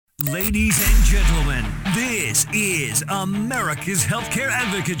Ladies and gentlemen, this is America's Healthcare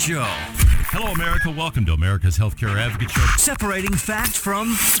Advocate Show. Hello, America. Welcome to America's Healthcare Advocate Show. Separating fact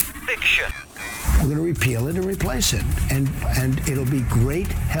from fiction. We're going to repeal it and replace it. And it'll be great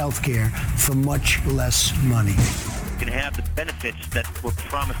healthcare for much less money. Can have the benefits that were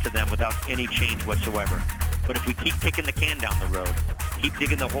promised to them without any change whatsoever. But if we keep kicking the can down the road, keep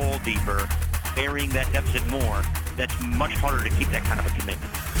digging the hole deeper, burying that deficit more, that's much harder to keep that kind of a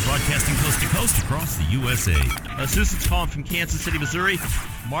commitment. Broadcasting coast to coast across the USA. Susan's calling from Kansas City, Missouri.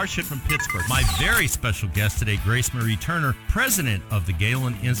 Marcia from Pittsburgh. My very special guest today, Grace Marie Turner, president of the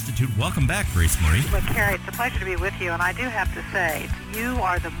Galen Institute. Welcome back, Grace Marie. Well, Cary, it's a pleasure to be with you, and I do have to say, you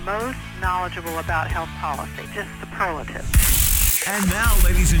are the most knowledgeable about health policy, just superlative. And now,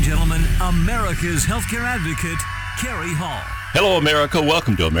 ladies and gentlemen, America's Healthcare Advocate, Cary Hall. Hello, America.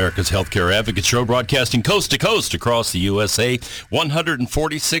 Welcome to America's Healthcare Advocate Show, broadcasting coast to coast across the USA,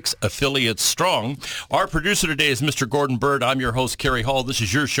 146 affiliates strong. Our producer today is Mr. Gordon Bird. I'm your host, Cary Hall. This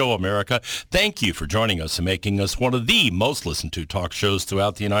is your show, America. Thank you for joining us and making us one of the most listened to talk shows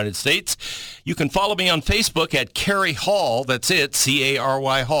throughout the United States. You can follow me on Facebook at Cary Hall. That's it,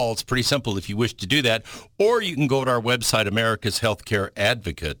 C-A-R-Y Hall. It's pretty simple if you wish to do that. Or you can go to our website,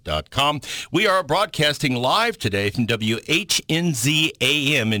 americashealthcareadvocate.com. We are broadcasting live today from WHNZ-AM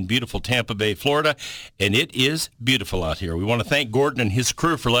in beautiful Tampa Bay, Florida, and it is beautiful out here. We want to thank Gordon and his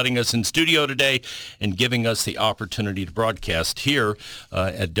crew for letting us in studio today and giving us the opportunity to broadcast here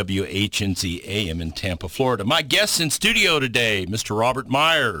at WHNZ-AM in Tampa, Florida. My guests in studio today, Mr. Robert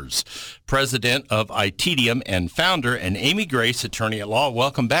Myers, president of iTedium and founder, and Amy Grace, attorney at law.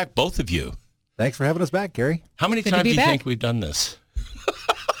 Welcome back, both of you. Thanks for having us back, Cary. How many times do you think we've done this?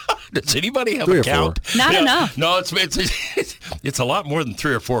 Does anybody have 3 a or count? 4. Not enough. No, it's a lot more than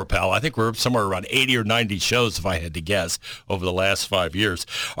 3 or 4, pal. I think we're somewhere around 80 or 90 shows, if I had to guess, over the last 5 years.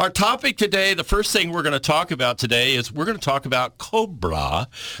 Our topic today, the first thing we're going to talk about today is we're going to talk about Cobra.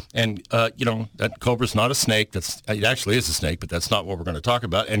 And, that Cobra's not a snake. It actually is a snake, but that's not what we're going to talk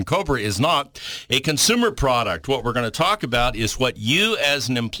about. And Cobra is not a consumer product. What we're going to talk about is what you as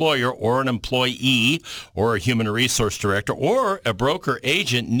an employer or an employee or a human resource director or a broker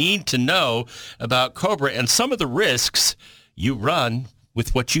agent need to know about Cobra and some of the risks you run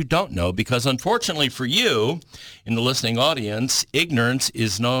with what you don't know, because unfortunately for you in the listening audience, ignorance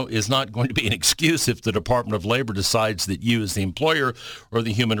is not going to be an excuse if the Department of Labor decides that you as the employer or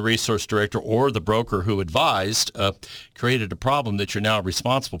the human resource director or the broker who advised created a problem that you're now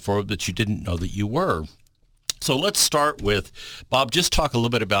responsible for that you didn't know that you were. So let's start with, Bob, just talk a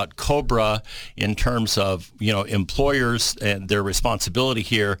little bit about Cobra in terms of, employers and their responsibility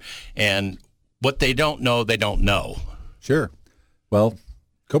here, and what they don't know, they don't know. Sure. Well,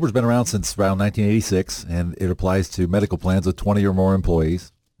 Cobra's been around since around 1986, and it applies to medical plans with 20 or more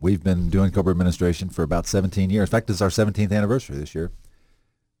employees. We've been doing Cobra administration for about 17 years. In fact, it's our 17th anniversary this year.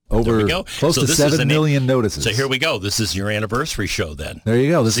 Over close to 7 million notices. So here we go. This is your anniversary show then. There you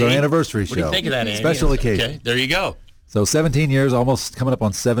go. This is our anniversary show. What do you think of that, Andy? Special occasion. Okay, there you go. So 17 years, almost coming up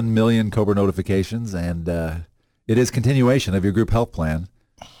on 7 million Cobra notifications, and it is continuation of your group health plan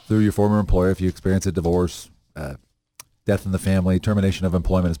through your former employer. If you experience a divorce, death in the family, termination of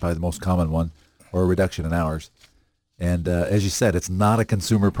employment is probably the most common one, or a reduction in hours. And as you said, it's not a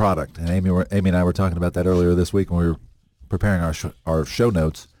consumer product. And Amy and I were talking about that earlier this week when we were preparing our show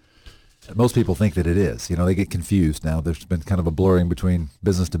notes. Most people think that it is. They get confused now. There's been kind of a blurring between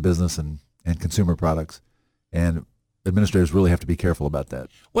business to business and consumer products. And administrators really have to be careful about that.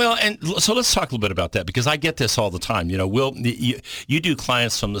 Well, and so let's talk a little bit about that, because I get this all the time. You do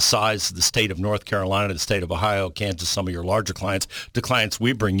clients from the size of the state of North Carolina, the state of Ohio, Kansas, some of your larger clients, to clients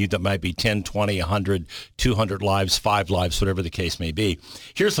we bring you that might be 10, 20, 100, 200 lives, 5 lives, whatever the case may be.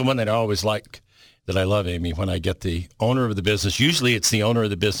 Here's the one that I always like, that I love, Amy, when I get the owner of the business. Usually it's the owner of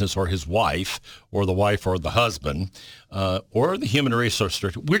the business or his wife or the husband or the human resource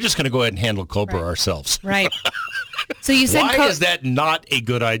director. We're just going to go ahead and handle Cobra ourselves. Right. So you said why is that not a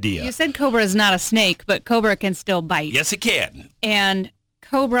good idea? You said Cobra is not a snake, but Cobra can still bite. Yes, it can. And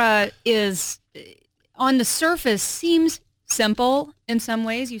Cobra is, on the surface, seems simple in some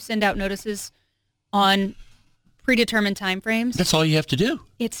ways. You send out notices on predetermined time frames. That's all you have to do.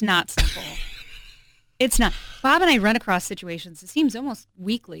 It's not simple. It's not. Bob and I run across situations, it seems almost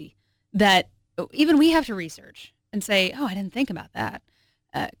weekly, that even we have to research and say, I didn't think about that.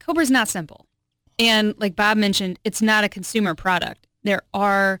 Cobra's not simple. And like Bob mentioned, it's not a consumer product. There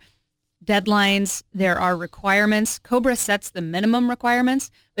are deadlines. There are requirements. Cobra sets the minimum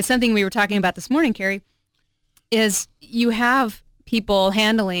requirements. But something we were talking about this morning, Cary, is you have people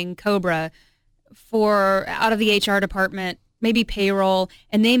handling Cobra out of the HR department maybe payroll,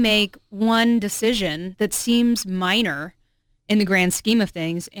 and they make one decision that seems minor in the grand scheme of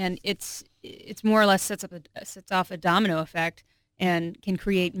things, and it's more or less sets off a domino effect and can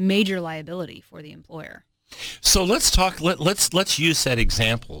create major liability for the employer. So let's talk. Let's use that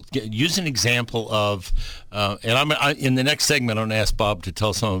example. Use an example of, and in the next segment, I'm going to ask Bob to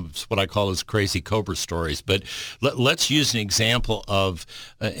tell some of what I call his crazy Cobra stories. But let's use an example of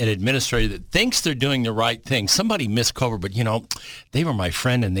an administrator that thinks they're doing the right thing. Somebody missed Cobra, but they were my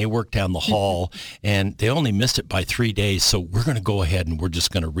friend and they worked down the hall, and they only missed it by 3 days. So we're going to go ahead and we're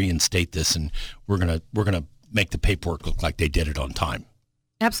just going to reinstate this, and we're going to make the paperwork look like they did it on time.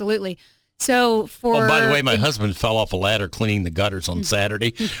 Absolutely. So by the way, my husband fell off a ladder cleaning the gutters on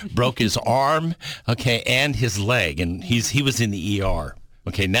Saturday, broke his arm, and his leg, and he was in the ER.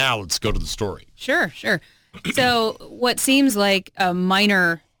 Okay, now let's go to the story. Sure. So what seems like a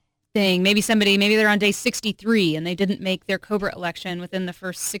minor thing, maybe they're on day 63 and they didn't make their Cobra election within the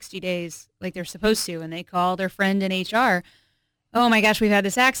first 60 days like they're supposed to, and they call their friend in HR, oh my gosh, we've had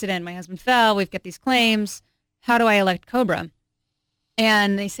this accident, my husband fell, we've got these claims, how do I elect Cobra?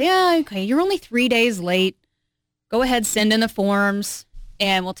 And they say, okay, you're only 3 days late. Go ahead, send in the forms,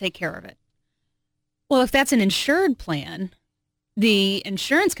 and we'll take care of it. Well, if that's an insured plan, the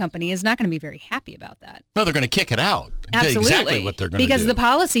insurance company is not going to be very happy about that. No, they're going to kick it out. Absolutely. Exactly what they're going to do. Because the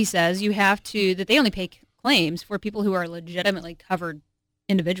policy says that they only pay claims for people who are legitimately covered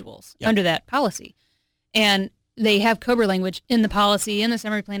individuals under that policy. And they have Cobra language in the policy, in the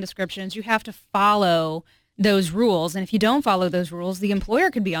summary plan descriptions. You have to follow those rules, and if you don't follow those rules, the employer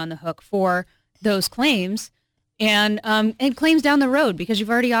could be on the hook for those claims and claims down the road because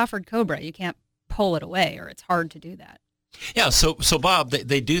you've already offered Cobra. You can't pull it away, or it's hard to do that. Yeah, so Bob,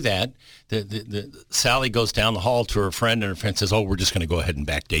 they do that. The Sally goes down the hall to her friend, and her friend says, "Oh, we're just going to go ahead and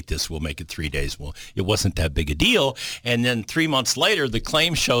backdate this. We'll make it 3 days." Well, it wasn't that big a deal. And then 3 months later, the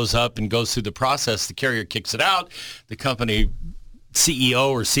claim shows up and goes through the process. The carrier kicks it out. The company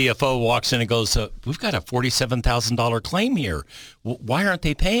CEO or CFO walks in and goes, "We've got a $47,000 claim here. Why aren't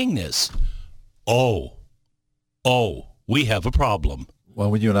they paying this?" Oh, we have a problem. Well,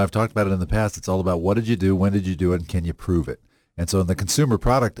 when you and I have talked about it in the past, it's all about what did you do, when did you do it, and can you prove it? And so in the consumer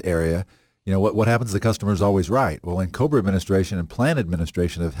product area, what happens, the customer is always right. Well, in Cobra administration and plan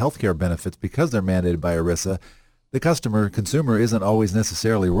administration of healthcare benefits, because they're mandated by ERISA, the consumer isn't always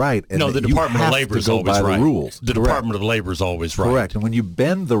necessarily right. And no, the Department of Labor is always right. The rules. The Department of Labor is always right. Correct. And when you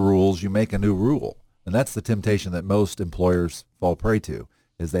bend the rules, you make a new rule. And that's the temptation that most employers fall prey to,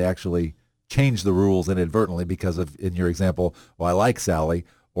 is they actually change the rules inadvertently because of, in your example, well, I like Sally,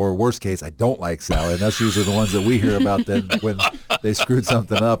 or worst case, I don't like Sally. And that's usually the ones that we hear about then when they screwed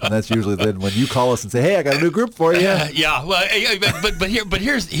something up. And that's usually then when you call us and say, "Hey, I got a new group for you." Yeah. Well,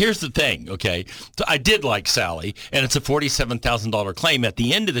 here's the thing. Okay, so I did like Sally, and it's a $47,000 claim. At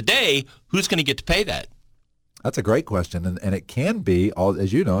the end of the day, who's going to get to pay that? That's a great question, and it can be,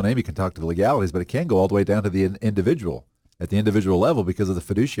 as you know, and Amy can talk to the legalities, but it can go all the way down to the individual. At the individual level, because of the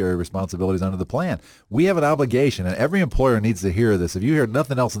fiduciary responsibilities under the plan. We have an obligation, and every employer needs to hear this. If you hear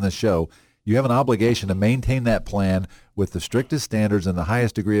nothing else in this show, you have an obligation to maintain that plan with the strictest standards and the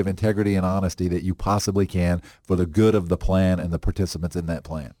highest degree of integrity and honesty that you possibly can for the good of the plan and the participants in that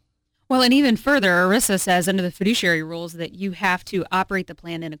plan. Well, and even further, ERISA says under the fiduciary rules that you have to operate the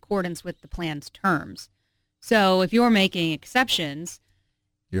plan in accordance with the plan's terms. So if you're making exceptions,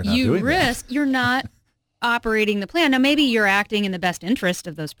 you're not operating the plan. Now, maybe you're acting in the best interest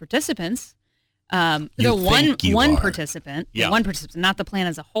of those participants. One participant, not the plan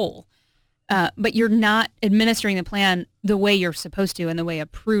as a whole. But you're not administering the plan the way you're supposed to and the way a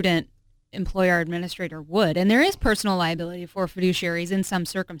prudent employer administrator would. And there is personal liability for fiduciaries in some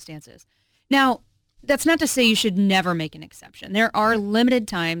circumstances. Now, that's not to say you should never make an exception. There are limited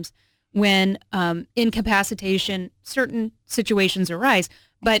times when incapacitation, certain situations arise.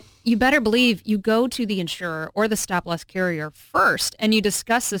 But you better believe you go to the insurer or the stop-loss carrier first and you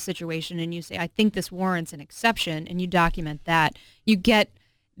discuss the situation and you say, "I think this warrants an exception," and you document that. You get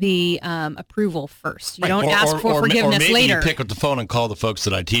the approval first. You don't ask for forgiveness later. Or maybe you pick up the phone and call the folks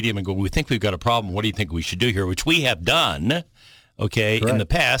at iTedium and go, "We think we've got a problem. What do you think we should do here?" Which we have done. In the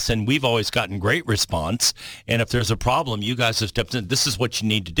past, and we've always gotten great response. And if there's a problem, you guys have stepped in. This is what you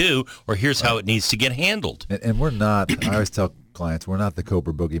need to do, or here's how it needs to get handled. And we're not, I always tell clients, we're not the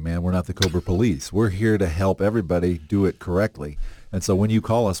Cobra boogeyman. We're not the Cobra police. We're here to help everybody do it correctly. And so when you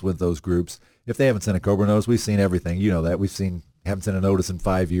call us with those groups, if they haven't sent a Cobra notice, we've seen everything. You know that. Haven't sent a notice in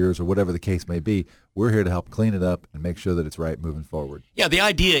 5 years or whatever the case may be. We're here to help clean it up and make sure that it's right moving forward. Yeah, the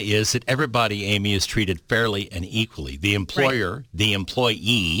idea is that everybody, Amy, is treated fairly and equally. The employer, the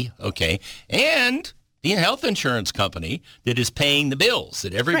employee, and the health insurance company that is paying the bills,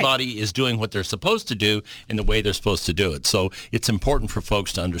 that everybody is doing what they're supposed to do in the way they're supposed to do it. So it's important for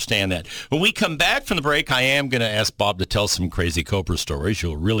folks to understand that. When we come back from the break, I am going to ask Bob to tell some crazy Cobra stories.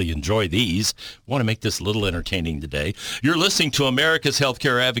 You'll really enjoy these. I want to make this a little entertaining today. You're listening to America's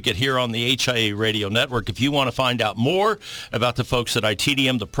Healthcare Advocate here on the HIA Radio Network. If you want to find out more about the folks at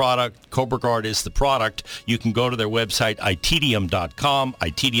iTedium, the product, Cobra Guard is the product, you can go to their website, iTedium.com,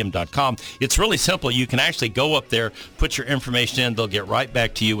 iTedium.com. It's really simple. You can actually go up there, put your information in. They'll get right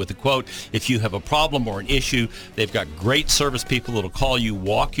back to you with a quote. If you have a problem or an issue, they've got great service people that'll call you,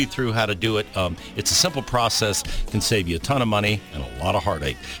 walk you through how to do it. It's a simple process, can save you a ton of money and a lot of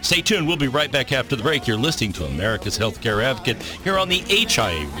heartache. Stay tuned. We'll be right back after the break. You're listening to America's Healthcare Advocate here on the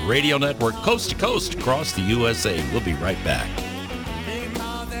HIA Radio Network, coast to coast across the USA. We'll be right back.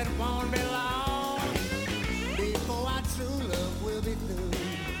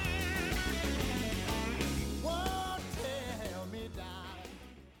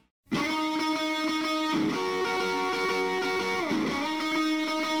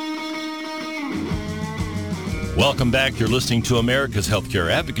 Welcome back. You're listening to America's Healthcare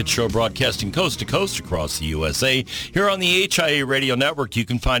Advocate Show, broadcasting coast to coast across the USA. Here on the HIA Radio Network, you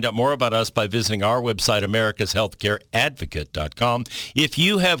can find out more about us by visiting our website, americashealthcareadvocate.com. If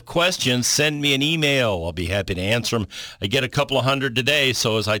you have questions, send me an email. I'll be happy to answer them. I get a couple of hundred today,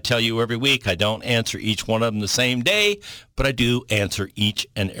 so as I tell you every week, I don't answer each one of them the same day, but I do answer each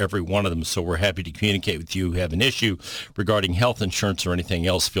and every one of them. So we're happy to communicate with you who have an issue regarding health insurance or anything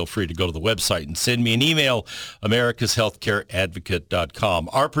else. Feel free to go to the website and send me an email, americashealthcareadvocate.com.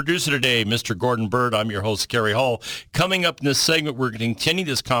 Our producer today, Mr. Gordon Bird. I'm your host, Cary Hall. Coming up in this segment, we're going to continue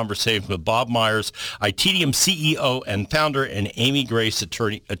this conversation with Bob Myers, iTedium CEO and founder, and Amy Grace,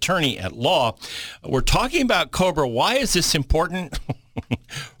 attorney at law. We're talking about Cobra. Why is this important?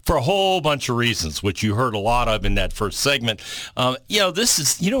 For a whole bunch of reasons, which you heard a lot of in that first segment. This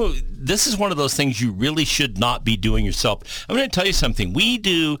is one of those things you really should not be doing yourself. I'm going to tell you something. We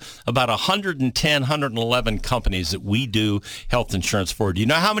do about 110, 111 companies that we do health insurance for. Do you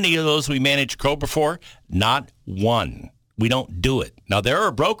know how many of those we manage Cobra for? Not one. We don't do it. Now, there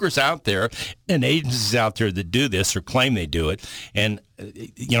are brokers out there and agencies out there that do this or claim they do it, and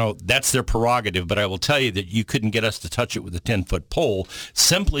that's their prerogative, but I will tell you that you couldn't get us to touch it with a 10-foot pole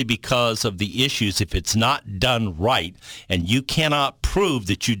simply because of the issues. If it's not done right and you cannot prove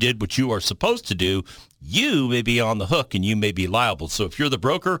that you did what you are supposed to do, you may be on the hook and you may be liable. So if you're the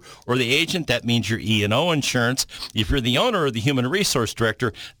broker or the agent, that means your E&O insurance. If you're the owner or the human resource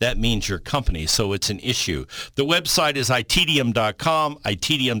director, that means your company. So it's an issue. The website is iTedium.com,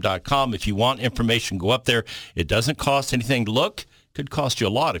 iTedium.com. If you want information, go up there. It doesn't cost anything to look. Could cost you a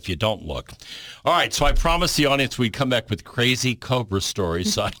lot if you don't look. All right, so I promised the audience we'd come back with crazy Cobra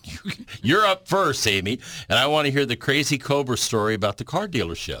stories. So you're up first, Amy, and I want to hear the crazy Cobra story about the car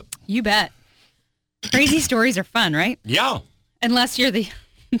dealership. You bet. Crazy stories are fun, right? Yeah. Unless you're the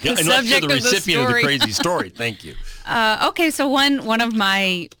unless you're the recipient of the crazy story. Thank you. Okay, so one of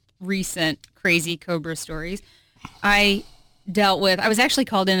my recent crazy Cobra stories, I was actually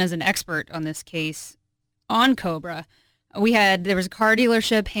called in as an expert on this case on Cobra. There was a car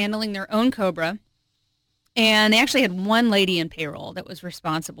dealership handling their own Cobra, and they actually had one lady in payroll that was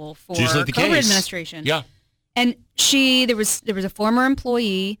responsible for Cobra administration. Yeah. And there was a former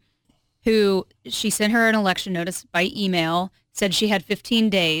employee who she sent her an election notice by email, said she had 15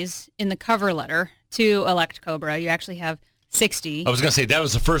 days in the cover letter to elect Cobra. You actually have 60. I was going to say that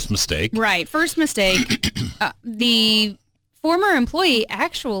was the first mistake. Right. First mistake. The former employee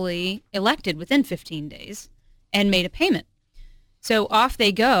actually elected within 15 days and made a payment. So off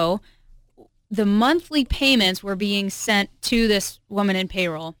they go. The monthly payments were being sent to this woman in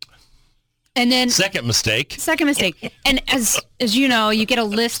payroll. And then Second mistake. And as you know, you get a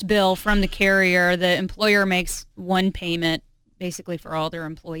list bill from the carrier. The employer makes one payment basically for all their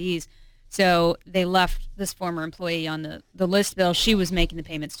employees. So they left this former employee on the list bill. She was making the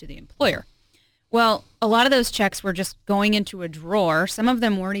payments to the employer. Well, a lot of those checks were just going into a drawer. Some of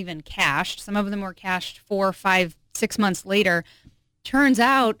them weren't even cashed. Some of them were cashed 4, 5, 6 months later. Turns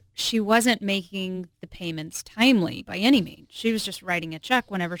out she wasn't making the payments timely by any means. She was just writing a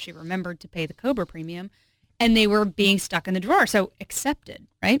check whenever she remembered to pay the Cobra premium, and they were being stuck in the drawer. So accepted,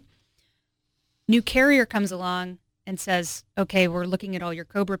 right? New carrier comes along and says, okay, we're looking at all your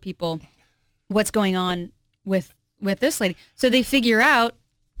Cobra people. What's going on with this lady? So they figure out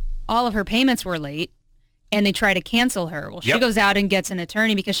all of her payments were late, and they try to cancel her. Well, she goes out and gets an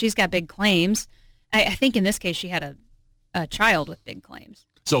attorney because she's got big claims. I think in this case she had a child with big claims.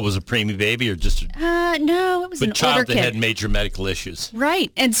 So it was a preemie baby or just no, it was an older kid. But child that had major medical issues.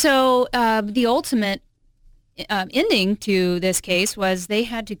 Right. And so the ultimate ending to this case was they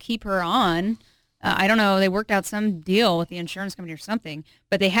had to keep her on. I don't know, they worked out some deal with the insurance company or something,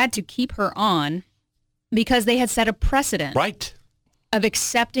 but they had to keep her on because they had set a precedent Right. of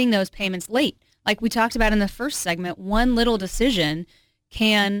accepting those payments late. Like we talked about in the first segment, one little decision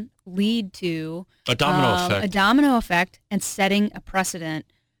can lead to A domino effect. And setting a precedent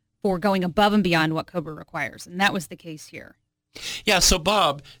for going above and beyond what Cobra requires. And that was the case here. Yeah, so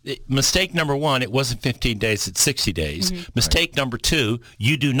Bob, mistake number one, it wasn't 15 days, it's 60 days. Mistake number two,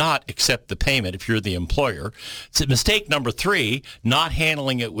 you do not accept the payment if you're the employer. So mistake number three, not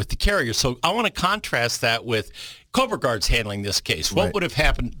handling it with the carrier. So I want to contrast that with Cobra Guard's handling this case. What would have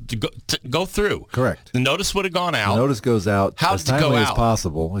happened to go through? Correct. The notice would have gone out. The notice goes out How as did it go timely as out?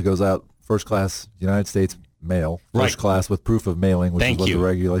 possible. It goes out first class United States mail, first Right. class with proof of mailing, which Thank is what you. the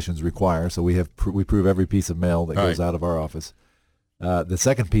regulations require. So we prove every piece of mail that goes Right. out of our office. The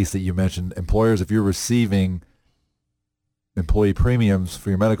second piece that you mentioned, employers, if you're receiving employee premiums for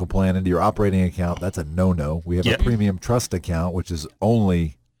your medical plan into your operating account, that's a no-no. We have Yeah. a premium trust account, which is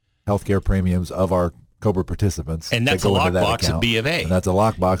only healthcare premiums of our Cobra participants. And that's that a go into that lockbox at account. B of A. And that's a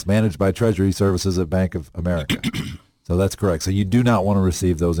lockbox managed by Treasury Services at Bank of America. So that's correct. So you do not want to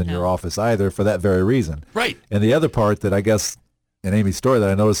receive those in your office either for that very reason. Right. And the other part that I guess in Amy's story that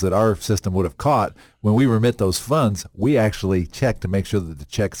I noticed that our system would have caught, when we remit those funds, we actually check to make sure that the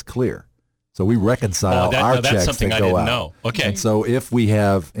check's clear. So we reconcile our that's checks something that I go didn't out. know. Okay. And so if we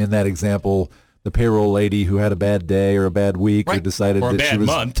have, in that example, the payroll lady who had a bad day or a bad week or Right. decided Or a that she bad was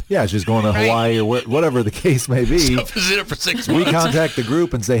month. yeah, she's going to Hawaii or whatever the case may be. Stuff is in it for 6 We months. contact the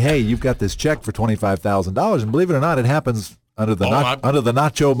group and say, "Hey, you've got this check for $25,000," and believe it or not, it happens under the under the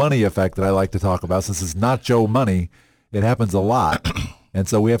nacho money effect that I like to talk about. Since it's nacho money, it happens a lot, and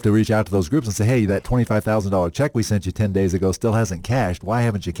so we have to reach out to those groups and say, "Hey, that $25,000 check we sent you 10 days ago still hasn't cashed. Why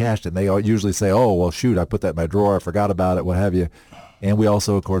haven't you cashed it?" And they usually say, "Oh, well, shoot, I put that in my drawer. I forgot about it. What have you?" And we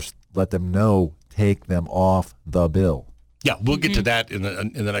also, of course, let them know, take them off the bill. Yeah, we'll get to that in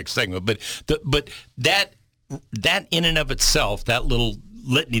the next segment. But that in and of itself, that little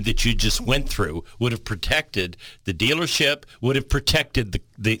litany that you just went through would have protected the dealership, would have protected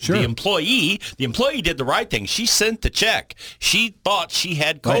the employee. The employee did the right thing. She sent the check. She thought she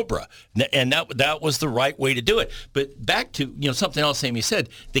had Cobra, and that was the right way to do it. But back to something else Amy said,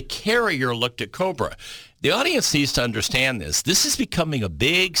 the carrier looked at Cobra. The audience needs to understand this. This is becoming a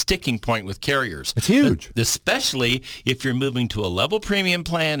big sticking point with carriers. It's huge. Especially if you're moving to a level premium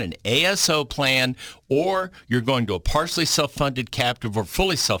plan, an ASO plan, or you're going to a partially self-funded captive or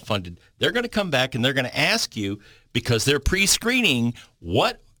fully self-funded. They're going to come back and they're going to ask you, because they're pre-screening,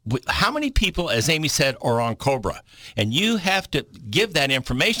 how many people, as Amy said, are on Cobra? And you have to give that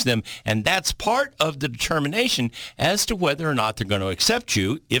information to them, and that's part of the determination as to whether or not they're going to accept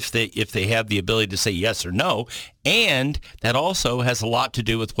you if they have the ability to say yes or no. And that also has a lot to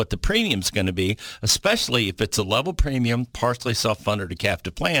do with what the premium's going to be, especially if it's a level premium, partially self-funded or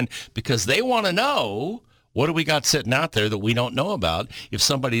captive plan, because they want to know, what do we got sitting out there that we don't know about if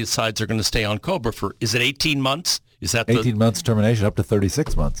somebody decides they're going to stay on Cobra for, is it 18 months? Is that 18 months termination up to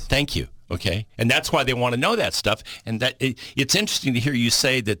 36 months. Thank you. Okay. And that's why they want to know that stuff. And that it's interesting to hear you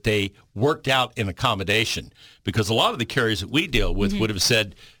say that they worked out an accommodation, because a lot of the carriers that we deal with would have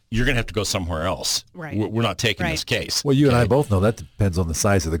said, you're going to have to go somewhere else. Right. We're not taking this case. Well, you and I both know that depends on the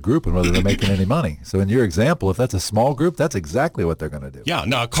size of the group and whether they're making any money. So in your example, if that's a small group, that's exactly what they're going to do. Yeah.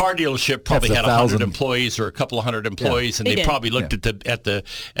 Now, a car dealership probably That's had 100 employees or a couple of hundred employees, and They they did. probably looked at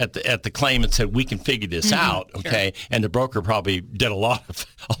the claim and said, we can figure this out. Okay. And the broker probably did a lot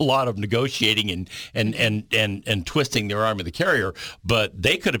of negotiating and twisting their arm of the carrier, but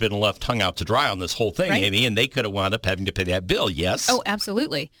they could have been left hung out to dry on this whole thing, Right. Amy, and they could have wound up having to pay that bill. Yes. Oh,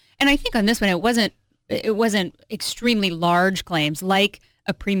 absolutely. And I think on this one, it wasn't extremely large claims like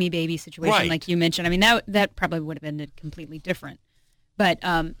a preemie baby situation, Right. like you mentioned. I mean, that probably would have been completely different. But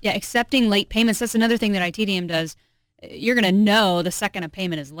accepting late payments, that's another thing that iTedium does. You're going to know the second a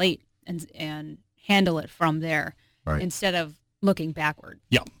payment is late and handle it from there instead of looking backward.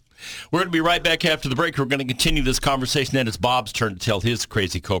 Yeah. We're going to be right back after the break. We're going to continue this conversation. Then it's Bob's turn to tell his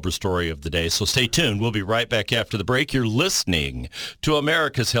crazy Cobra story of the day. So stay tuned. We'll be right back after the break. You're listening to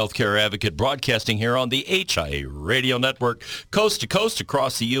America's Healthcare Advocate, broadcasting here on the HIA Radio Network, coast to coast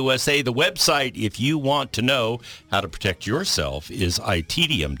across the USA. The website, if you want to know how to protect yourself, is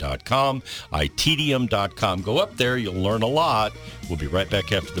iTedium.com. iTedium.com. Go up there. You'll learn a lot. We'll be right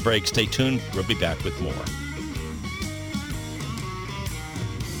back after the break. Stay tuned. We'll be back with more.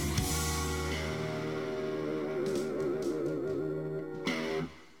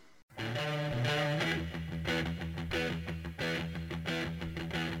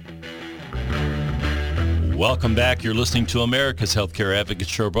 Welcome back. You're listening to America's Healthcare Advocate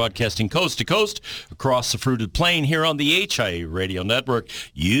Show, broadcasting coast to coast across the fruited plain here on the HIA Radio Network.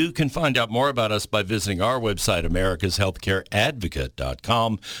 You can find out more about us by visiting our website,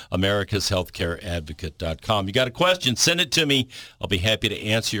 americashealthcareadvocate.com, americashealthcareadvocate.com. You got a question, send it to me. I'll be happy to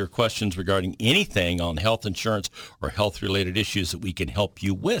answer your questions regarding anything on health insurance or health-related issues that we can help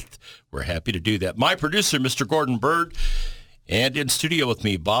you with. We're happy to do that. My producer, Mr. Gordon Bird. And in studio with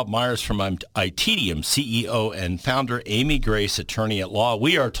me, Bob Myers from iTedium, CEO and founder, Amy Grace, attorney at law.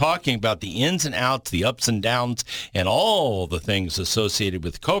 We are talking about the ins and outs, the ups and downs, and all the things associated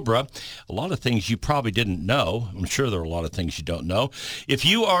with Cobra. A lot of things you probably didn't know. I'm sure there are a lot of things you don't know. If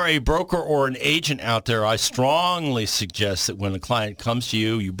you are a broker or an agent out there, I strongly suggest that when a client comes to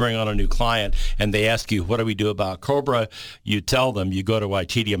you, you bring on a new client, and they ask you, what do we do about Cobra? You tell them, you go to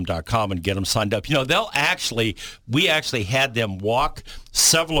iTedium.com and get them signed up. You know, we actually had them walk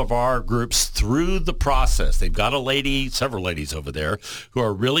several of our groups through the process. They've got several ladies over there who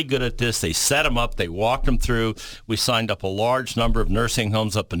are really good at this. They set them up. They walked them through. We signed up a large number of nursing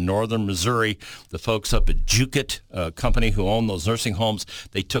homes up in northern Missouri. The folks up at Jukit, a company who own those nursing homes,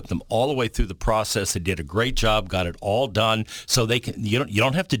 they took them all the way through the process. They did a great job, got it all done. So you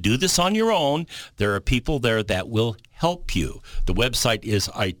don't have to do this on your own. There are people there that will help you. The website is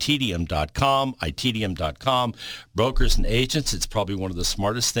iTedium.com. Brokers and agents, it's probably one of the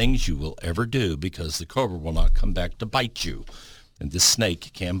smartest things you will ever do because the Cobra will not come back to bite you. And this snake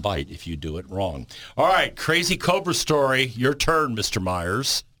can bite if you do it wrong. All right, crazy Cobra story. Your turn, Mr.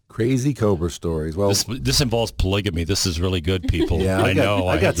 Myers. Crazy Cobra stories. Well, this involves polygamy. This is really good, people. Yeah, I know.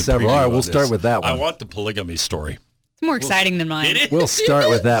 I got several. All right, we'll start with that one. I want the polygamy story. It's more exciting than mine. We'll start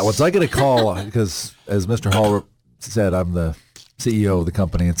with that one. So I get a call because, as Mr. Hall said, I'm the CEO of the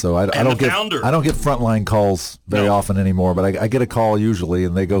company, and so I don't get frontline calls very often anymore. But I get a call usually,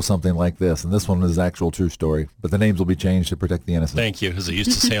 and they go something like this. And this one is actual true story, but the names will be changed to protect the innocent. Thank you, as I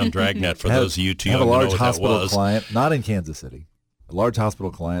used to say on Dragnet. For those of you who have don't a large know what hospital that was. client, not in Kansas City, a large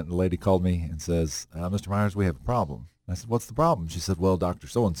hospital client. The lady called me and says, "Mr. Myers, we have a problem." I said, "What's the problem?" She said, "Well, Dr.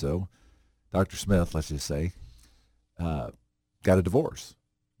 So-and-so, Dr. Smith, let's just say, got a divorce,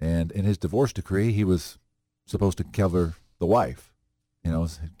 and in his divorce decree, he was supposed to cover the wife,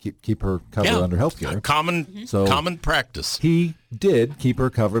 keep her covered under health care. Common practice. He did keep her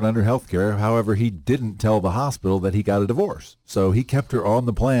covered under health care. However, he didn't tell the hospital that he got a divorce. So he kept her on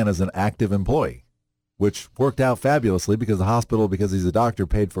the plan as an active employee, which worked out fabulously because the hospital, because he's a doctor,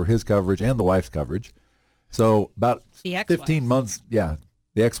 paid for his coverage and the wife's coverage. So about 15 months, the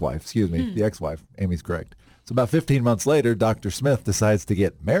ex-wife, the ex-wife, Amy's correct. So about 15 months later, Dr. Smith decides to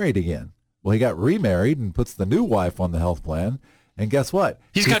get married again. Well, he got remarried and puts the new wife on the health plan. And guess what?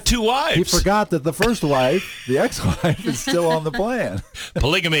 He's got two wives. He forgot that the first wife, the ex-wife, is still on the plan.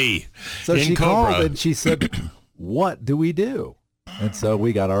 Polygamy. So she Cobra. called and she said, "What do we do?" And so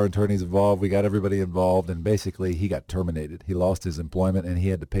we got our attorneys involved. We got everybody involved. And basically, he got terminated. He lost his employment, and he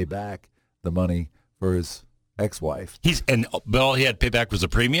had to pay back the money for his ex-wife. All he had to pay back was the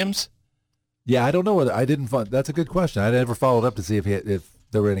premiums? Yeah, I don't know whether that's a good question. I never followed up to see if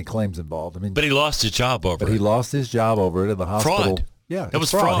there were any claims involved. But he lost his job over it. But he lost his job over it in the hospital. Fraud. Yeah, it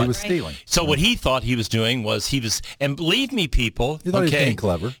was fraud. He was stealing. So what he thought he was doing was and believe me, people. He thought he was being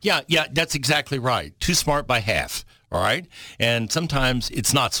clever. Yeah, that's exactly right. Too smart by half. All right. And sometimes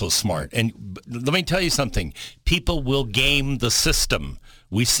it's not so smart. And let me tell you something. People will game the system.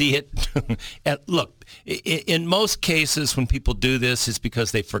 We see it. And look, in most cases when people do this, it's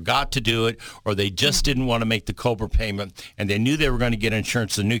because they forgot to do it or they just didn't want to make the Cobra payment and they knew they were going to get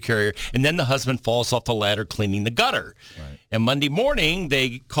insurance to the new carrier. And then the husband falls off the ladder cleaning the gutter. Right. And Monday morning,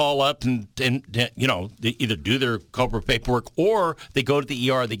 they call up and they either do their Cobra paperwork or they go to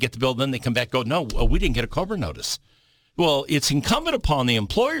the ER, they get the bill, then they come back and go, no, we didn't get a Cobra notice. Well, it's incumbent upon the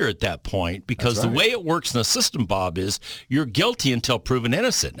employer at that point because the way it works in the system, Bob, is you're guilty until proven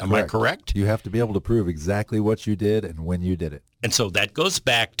innocent. Am I correct? You have to be able to prove exactly what you did and when you did it. And so that goes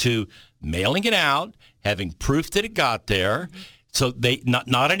back to mailing it out, having proof that it got there. So they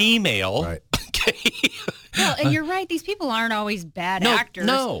not an email. Right. Okay. Well, and you're right. These people aren't always bad actors.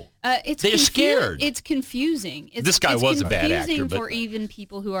 No, they're scared. It's confusing. This guy was a bad actor. It's confusing for even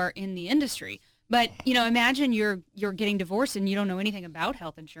people who are in the industry. But, imagine you're getting divorced and you don't know anything about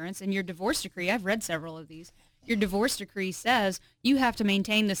health insurance and your divorce decree, I've read several of these, your divorce decree says you have to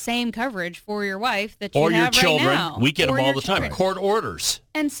maintain the same coverage for your wife that you have right now. Or your children. We get them all the time. Children. Court orders.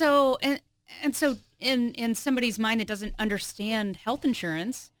 And so in somebody's mind that doesn't understand health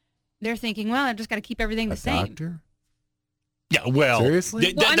insurance, they're thinking, well, I've just got to keep everything the same. Doctor? Yeah, well,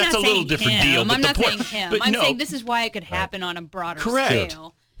 seriously? That's a little different deal. I'm not saying him. I'm saying this is why it could happen on a broader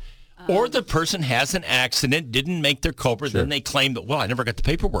scale. Or the person has an accident, didn't make their Cobra, then they claim that, well, I never got the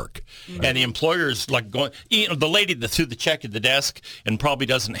paperwork. Right. And the employer's like going, the lady that threw the check at the desk and probably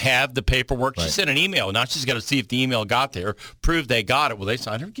doesn't have the paperwork, she sent an email. Now she's got to see if the email got there, prove they got it. Well, they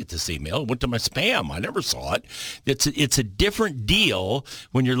said, I didn't get this email. It went to my spam. I never saw it. It's a different deal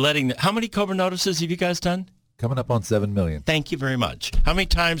when you're letting, how many Cobra notices have you guys done? Coming up on 7 million. Thank you very much. How many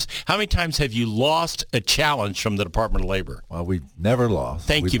times have you lost a challenge from the Department of Labor? Well, we've never lost.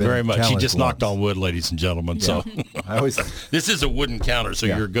 Thank you very much. You just knocked on wood, ladies and gentlemen. Yeah. So this is a wooden counter, so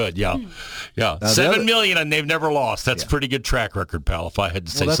you're good. Yeah. 7 million, and they've never lost. That's a pretty good track record, pal, if I had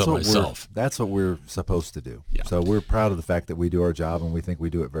to say so myself. That's what we're supposed to do. Yeah. So we're proud of the fact that we do our job, and we think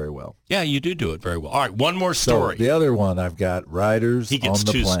we do it very well. Yeah, you do it very well. All right, one more story. So the other one, I've got riders on the plan. He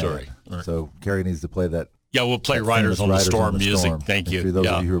gets 2 story. Right. So Cary needs to play that. Yeah, we'll play Riders on the Storm music. Thank you. For those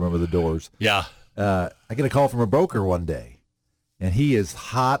of you who remember the Doors. Yeah. I get a call from a broker one day, and he is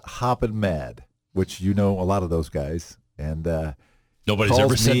hopping mad, which you know a lot of those guys. And nobody's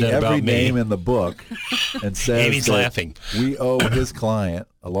ever said that about me. Every name in the book and says Amy's laughing. We owe his client,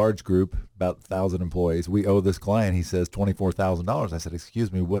 a large group, about 1,000 employees. We owe this client, he says, $24,000. I said,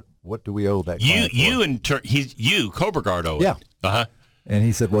 excuse me, what do we owe that client You, Cobra Guard owe it. Yeah. Uh-huh. And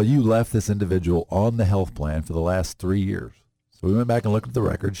he said, well, you left this individual on the health plan for the last 3 years. So we went back and looked at the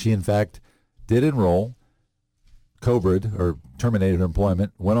record. She, in fact, did enroll, Cobra'd, or terminated her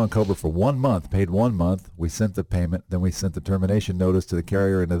employment, went on Cobra for 1 month, paid 1 month. We sent the payment. Then we sent the termination notice to the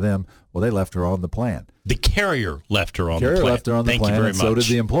carrier and to them. Well, they left her on the plan. The carrier left her on the plan. Carrier left her on the plan, Thank you very and much. so did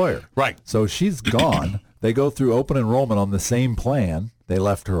the employer. Right. So she's gone. They go through open enrollment on the same plan they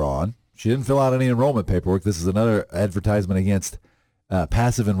left her on. She didn't fill out any enrollment paperwork. This is another advertisement against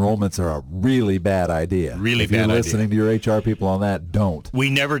passive enrollments are a really bad idea. If you're listening to your HR people on that, don't. We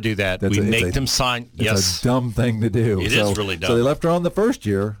never do that. We make them sign. It's a dumb thing to do. It is really dumb. So they left her on the first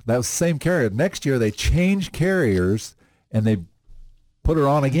year. That was the same carrier. Next year, they changed carriers, and they put her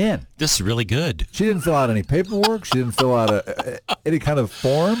on again. This is really good. She didn't fill out any paperwork. She didn't fill out any kind of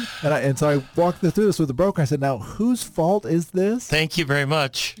form. And so I walked through this with the broker. I said, now, whose fault is this? Thank you very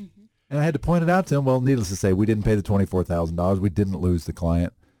much. And I had to point it out to him. Well, needless to say, we didn't pay the $24,000. We didn't lose the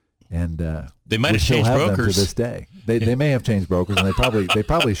client, and they might have changed brokers them to this day. They may have changed brokers, and they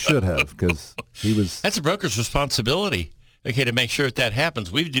probably should have, because he was. That's a broker's responsibility. Okay, to make sure that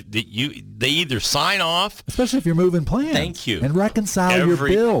happens. They either sign off, especially if you're moving plans. Thank you. And reconcile your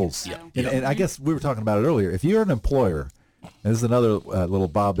bills. Yeah. And I guess we were talking about it earlier. If you're an employer, and this is another little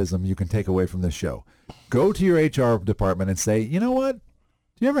Bobism you can take away from this show. Go to your HR department and say, you know what?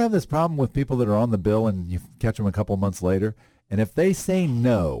 Do you ever have this problem with people that are on the bill and you catch them a couple months later? And if they say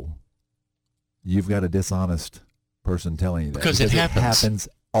no, you've got a dishonest person telling you that. Because it happens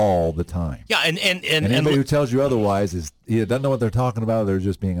all the time. Yeah, and anybody who tells you otherwise is either doesn't know what they're talking about, or they're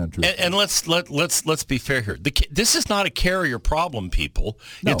just being untruthful. And let's be fair here. This is not a carrier problem, people.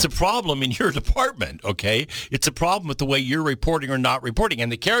 No. It's a problem in your department. Okay, it's a problem with the way you're reporting or not reporting,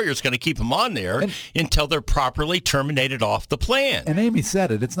 and the carrier's going to keep them on there until they're properly terminated off the plan. And Amy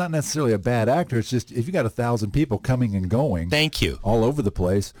said it. It's not necessarily a bad actor. It's just if you got 1,000 people coming and going. Thank you. All over the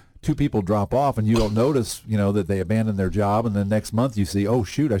place. 2 people drop off and you don't notice, that they abandoned their job, and then next month you see, oh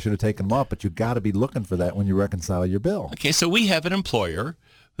shoot, I should have taken them off, but you got to be looking for that when you reconcile your bill. Okay, so we have an employer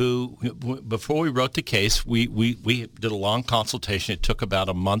who, before we wrote the case, we did a long consultation. It took about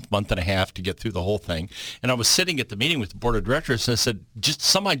a month and a half to get through the whole thing. And I was sitting at the meeting with the board of directors, and I said, just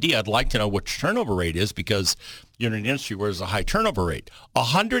some idea. I'd like to know what your turnover rate is, because you're in an industry where there's a high turnover rate.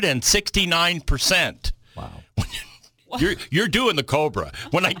 169%. Wow. You're doing the Cobra.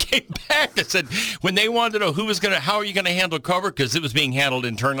 When I came back, I said, when they wanted to know how are you going to handle Cobra, because it was being handled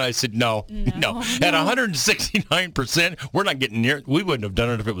internally, I said, no. At 169%, we're not getting near it. We wouldn't have done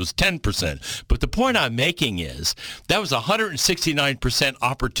it if it was 10%. But the point I'm making is that was 169%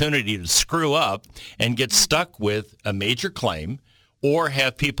 opportunity to screw up and get stuck with a major claim, or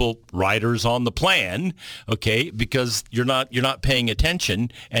have people riders on the plan, okay, because you're not paying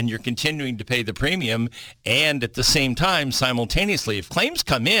attention and you're continuing to pay the premium, and at the same time, simultaneously, if claims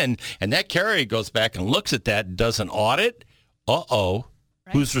come in and that carrier goes back and looks at that and does an audit,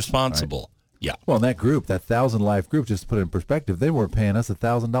 who's responsible? Right. Yeah. Well, in that group, that 1,000 life group, just to put it in perspective, they were paying us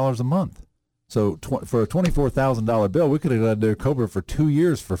 $1,000 a month. So for a $24,000 bill, we could have done their Cobra for 2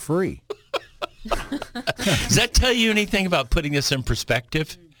 years for free. Does that tell you anything about putting this in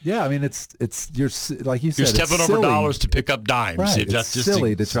perspective? Yeah, I mean, it's you're like you said, you're stepping it's over silly. Dollars to pick up dimes. Right. It's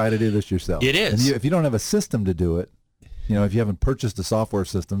silly to try to do this yourself. It is. And if you don't have a system to do it, if you haven't purchased a software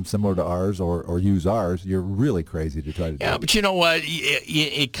system similar to ours or use ours, you're really crazy to try to do Yeah, it. but you know what?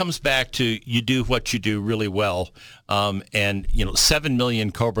 It comes back to you do what you do really well. And 7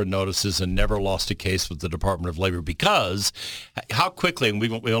 million Cobra notices and never lost a case with the Department of Labor, because how quickly, and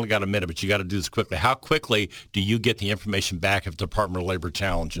we only got a minute, but you got to do this quickly. How quickly do you get the information back if Department of Labor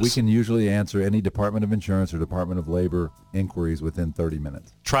challenges? We can usually answer any Department of Insurance or Department of Labor inquiries within 30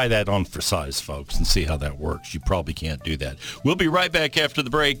 minutes. Try that on for size, folks, and see how that works. You probably can't do that. We'll be right back after the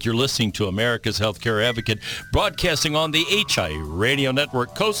break. You're listening to America's Healthcare Advocate, broadcasting on the HI Radio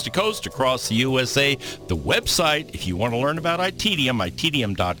Network, coast to coast across the USA. The website, if you want to learn about iTedium,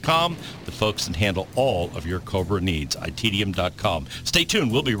 iTedium.com. The folks that handle all of your Cobra needs, iTedium.com. Stay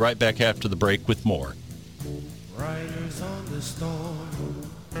tuned. We'll be right back after the break with more. Riders on the storm.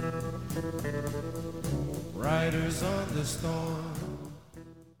 Riders on the storm.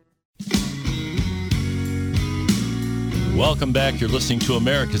 Welcome back. You're listening to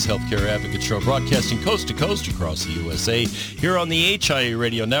America's Healthcare Advocate Show, broadcasting coast to coast across the USA. Here on the HIA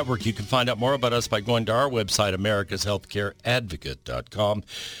Radio Network, you can find out more about us by going to our website, americashealthcareadvocate.com.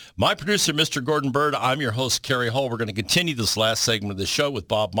 My producer, Mr. Gordon Bird. I'm your host, Cary Hall. We're going to continue this last segment of the show with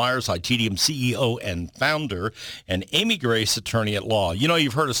Bob Myers, iTedium CEO and founder, and Amy Grace, attorney at law.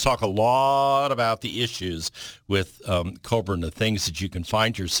 You've heard us talk a lot about the issues with Cobra and the things that you can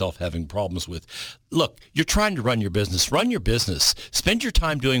find yourself having problems with. Look, you're trying to run your business. Run your business. Spend your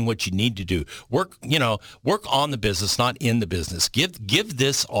time doing what you need to do. Work on the business, not in the business. Give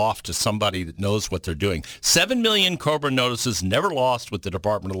this off to somebody that knows what they're doing. 7 million Cobra notices never lost with the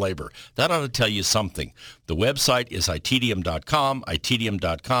Department of Labor. That ought to tell you something. The website is iTedium.com,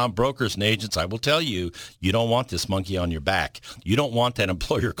 iTedium.com. Brokers and agents, I will tell you, you don't want this monkey on your back. You don't want that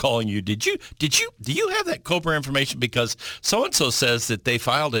employer calling you. Do you have that Cobra information? Because so-and-so says that they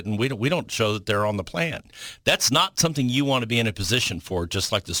filed it and we don't show that they're on the plan. That's not something you want to be in a position for,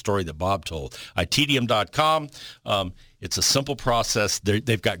 just like the story that Bob told. iTedium.com. It's a simple process.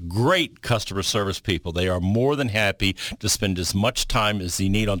 They've got great customer service people. They are more than happy to spend as much time as they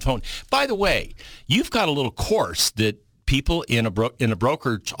need on the phone. By the way, you've got a little course that people in a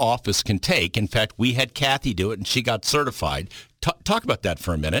brokerage office can take. In fact, we had Kathy do it, and she got certified. Talk about that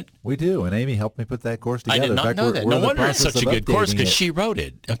for a minute. We do, and Amy helped me put that course together. I did not know that. No wonder it's such a good course, because she wrote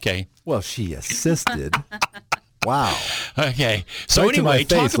it. Okay. Well, she assisted. Wow. Okay. So Right to my anyway,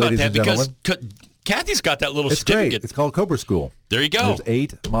 talk face, about ladies that, and because gentlemen. Kathy's got that little It's certificate. great. It's called Cobra School. There you go. There's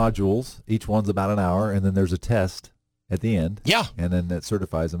 8 modules. Each one's about an hour, and then there's a test at the end. Yeah. And then that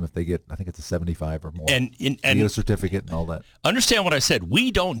certifies them if they get, I think it's a 75 or more. And you get a certificate and all that. Understand what I said. We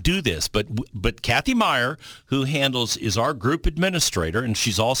don't do this, but Kathy Meyer, who is our group administrator, and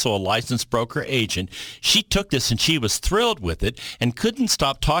she's also a licensed broker agent. She took this and she was thrilled with it and couldn't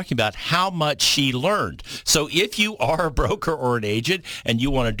stop talking about how much she learned. So if you are a broker or an agent and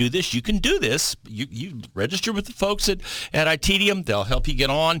you want to do this, you can do this. You register with the folks at iTedium. They'll help you get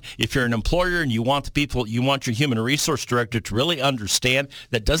on. If you're an employer and you want your human resource director to really understand,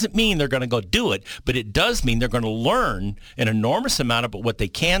 that doesn't mean they're going to go do it, but it does mean they're going to learn an enormous amount about what they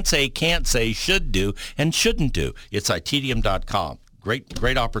can say, can't say, should do, and shouldn't do. It's iTedium.com.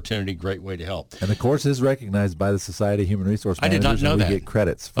 Great opportunity, great way to help. And the course is recognized by the Society of Human Resource Managers. I did not know and that. We get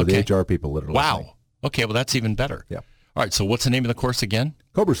credits for the HR people that are listening. Wow. Okay, well, that's even better. Yeah. All right, so what's the name of the course again?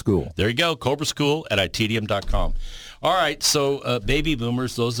 Cobra School. There you go, Cobra School at iTedium.com. All right, so baby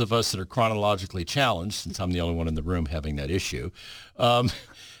boomers, those of us that are chronologically challenged, since I'm the only one in the room having that issue,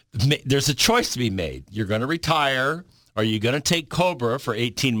 there's a choice to be made. You're going to retire. Are you going to take Cobra for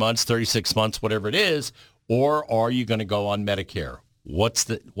 18 months, 36 months, whatever it is, or are you going to go on Medicare?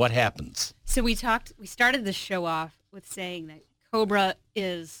 What happens? So we started the show off with saying that Cobra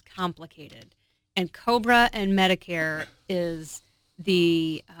is complicated, and Cobra and Medicare is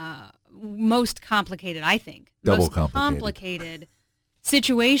the most complicated, I think, Double most complicated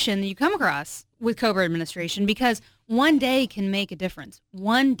situation that you come across with Cobra administration, because one day can make a difference.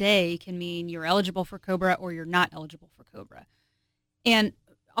 One day can mean you're eligible for Cobra or you're not eligible for Cobra. And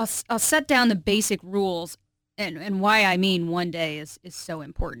I'll set down the basic rules and why I mean one day is so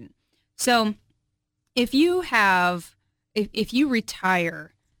important. So if you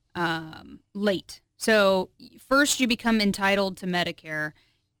retire late, so first you become entitled to Medicare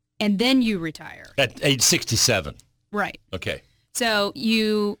and then you retire. At age 67. Right. Okay. So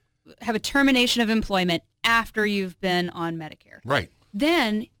you have a termination of employment after you've been on Medicare. Right.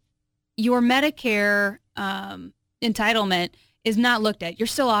 Then your Medicare entitlement is not looked at. You're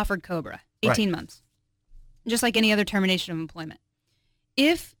still offered Cobra, 18 months, just like any other termination of employment.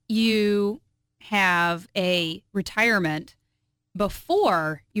 If you have a retirement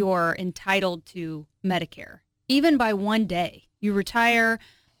before you're entitled to Medicare, even by one day. You retire,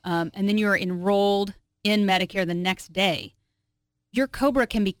 and then you are enrolled in Medicare the next day. Your Cobra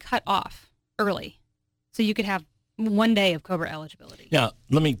can be cut off early, so you could have 1 day of Cobra eligibility. Now,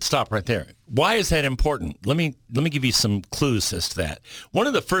 let me stop right there. Why is that important? Let me give you some clues as to that. One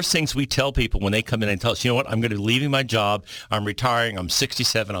of the first things we tell people when they come in and tell us, you know what, I'm going to be leaving my job, I'm retiring, I'm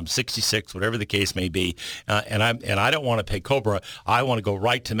 67, I'm 66, whatever the case may be, and I don't want to pay Cobra. I want to go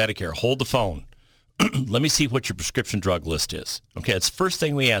right to Medicare. Hold the phone. Let me see what your prescription drug list is. Okay, it's the first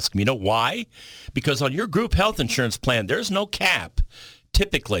thing we ask them. You know why? Because on your group health insurance plan, there's no cap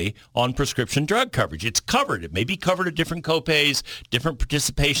typically on prescription drug coverage. It's covered. It may be covered at different copays, different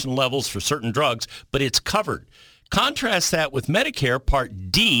participation levels for certain drugs, but it's covered. Contrast that with Medicare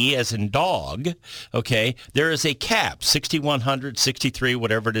Part D, as in dog, okay? There is a cap, 6,100, 63,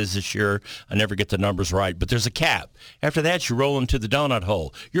 whatever it is this year. I never get the numbers right, but there's a cap. After that, you roll into the donut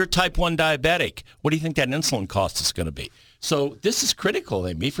hole. You're a type 1 diabetic. What do you think that insulin cost is going to be? So this is critical,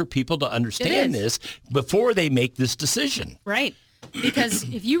 Amy, for people to understand this before they make this decision. Right. Because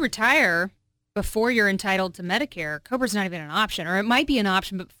if you retire before you're entitled to Medicare, Cobra's not even an option, or it might be an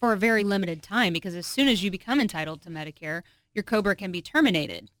option, but for a very limited time, because as soon as you become entitled to Medicare, your Cobra can be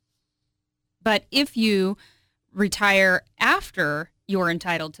terminated. But if you retire after you're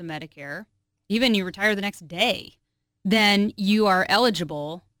entitled to Medicare, even you retire the next day, then you are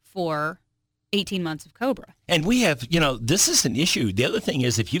eligible for 18 months of Cobra. And we have, this is an issue. The other thing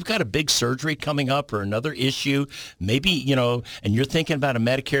is if you've got a big surgery coming up or another issue, maybe, and you're thinking about a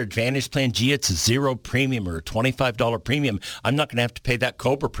Medicare Advantage plan, gee, it's a zero premium or a $25 premium. I'm not going to have to pay that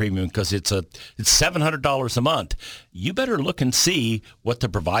Cobra premium because it's $700 a month. You better look and see what the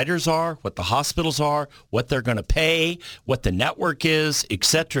providers are, what the hospitals are, what they're going to pay, what the network is, et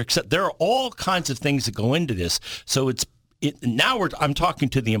cetera, et cetera. There are all kinds of things that go into this. So I'm talking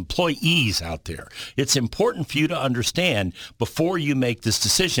to the employees out there. It's important for you to understand before you make this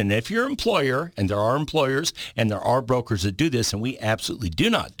decision. If you're an employer, and there are employers and there are brokers that do this, and we absolutely do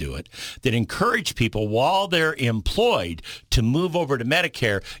not do it, that encourage people while they're employed to move over to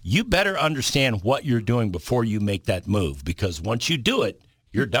Medicare, you better understand what you're doing before you make that move, because once you do it,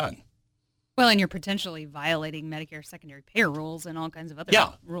 you're done. Well, and you're potentially violating Medicare secondary payer rules and all kinds of other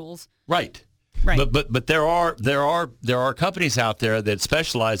rules. Right. Right. But there are companies out there that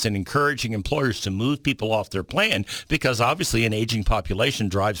specialize in encouraging employers to move people off their plan, because obviously an aging population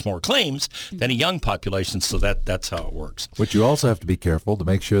drives more claims than a young population, so that's how it works. But you also have to be careful to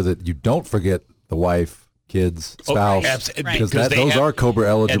make sure that you don't forget the wife, kids, spouse, because those are Cobra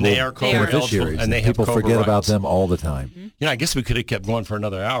eligible beneficiaries, and people forget about them all the time. I guess we could have kept going for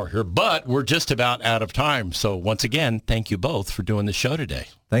another hour here, but we're just about out of time. So once again, thank you both for doing the show today.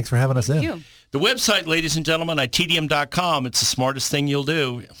 Thanks for having us in. Thank you. The website, ladies and gentlemen, iTedium.com, it's the smartest thing you'll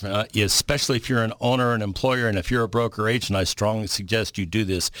do, especially if you're an owner, an employer, and if you're a broker agent. I strongly suggest you do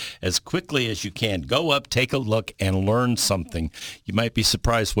this as quickly as you can. Go up, take a look, and learn something. You might be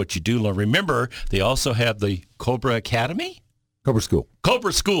surprised what you do learn. Remember, they also have the Cobra Academy? Cobra School.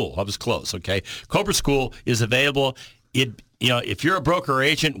 Cobra School. I was close, okay? Cobra School is available. If you're a broker or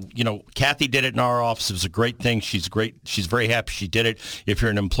agent, Kathy did it in our office. It was a great thing. She's great. She's very happy she did it. If you're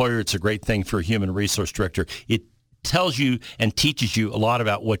an employer, it's a great thing for a human resource director. It tells you and teaches you a lot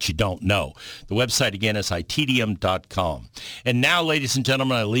about what you don't know. The website, again, is iTedium.com. And now, ladies and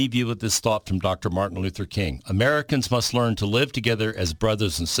gentlemen, I leave you with this thought from Dr. Martin Luther King. Americans must learn to live together as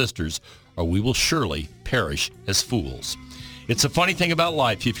brothers and sisters, or we will surely perish as fools. It's a funny thing about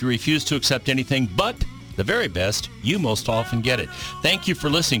life. If you refuse to accept anything but the very best, you most often get it. Thank you for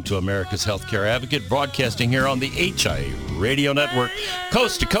listening to America's Healthcare Advocate, broadcasting here on the HIA Radio Network,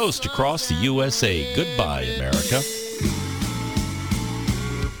 coast to coast across the USA. Goodbye, America.